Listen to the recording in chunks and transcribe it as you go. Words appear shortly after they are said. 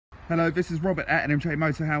Hello, this is Robert at NMJ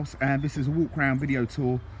Motorhouse, and this is a walk around video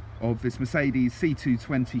tour of this Mercedes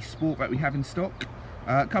C220 Sport that we have in stock.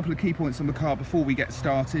 A couple of key points on the car before we get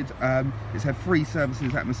started. It's had free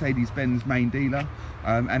services at Mercedes-Benz main dealer,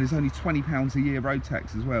 and it's only £20 a year road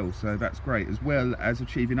tax as well, so that's great, as well as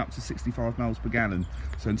achieving up to 65 miles per gallon.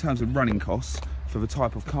 So in terms of running costs, for the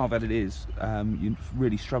type of car that it is, you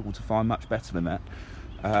really struggle to find much better than that.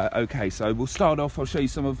 Okay, so we'll start off. I'll show you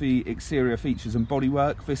some of the exterior features and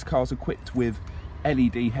bodywork. This car's equipped with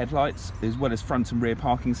LED headlights as well as front and rear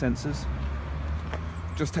parking sensors.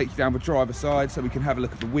 Just take you down the driver's side so we can have a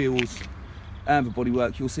look at the wheels and the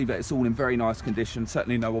bodywork. You'll see that it's all in very nice condition,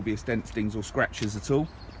 certainly no obvious dents, dings or scratches at all.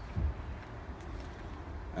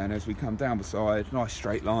 And as we come down the side, nice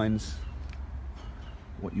straight lines,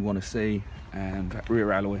 what you want to see, and that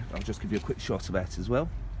rear alloy, I'll just give you a quick shot of that as well.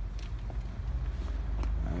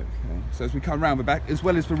 Okay, so as we come round the back, as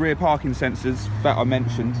well as the rear parking sensors that I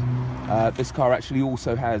mentioned, this car actually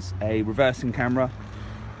also has a reversing camera,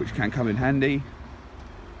 which can come in handy.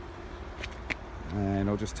 And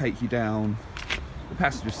I'll just take you down the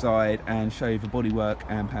passenger side and show you the bodywork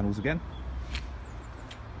and panels again.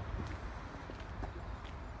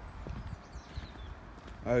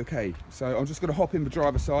 Okay, so I'm just going to hop in the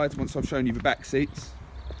driver's side once I've shown you the back seats.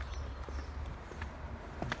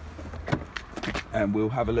 And we'll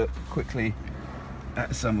have a look quickly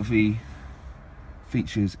at some of the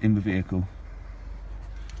features in the vehicle.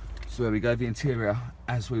 So there we go, the interior,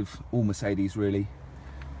 as with all Mercedes really,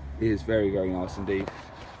 is very, very nice indeed.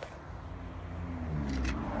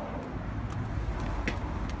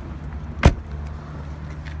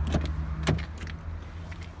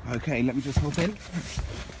 Okay, let me just hop in.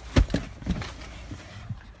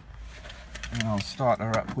 And I'll start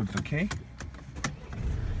her up with the key.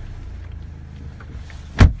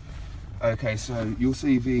 Okay, so you'll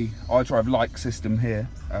see the iDrive-like system here,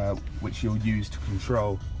 which you'll use to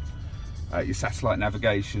control your satellite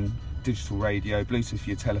navigation, digital radio, Bluetooth for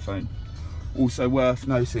your telephone. Also worth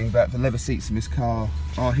noting that the leather seats in this car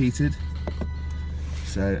are heated,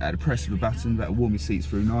 so at the press of a button that'll warm your seats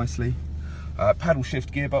through nicely. Paddle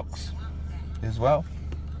shift gearbox as well.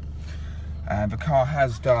 And the car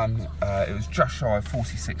has done, it was just shy of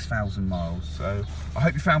 46,000 miles. So I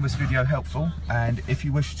hope you found this video helpful, and if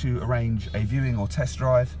you wish to arrange a viewing or test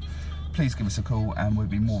drive, please give us a call and we'll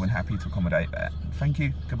be more than happy to accommodate that. Thank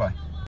you, goodbye.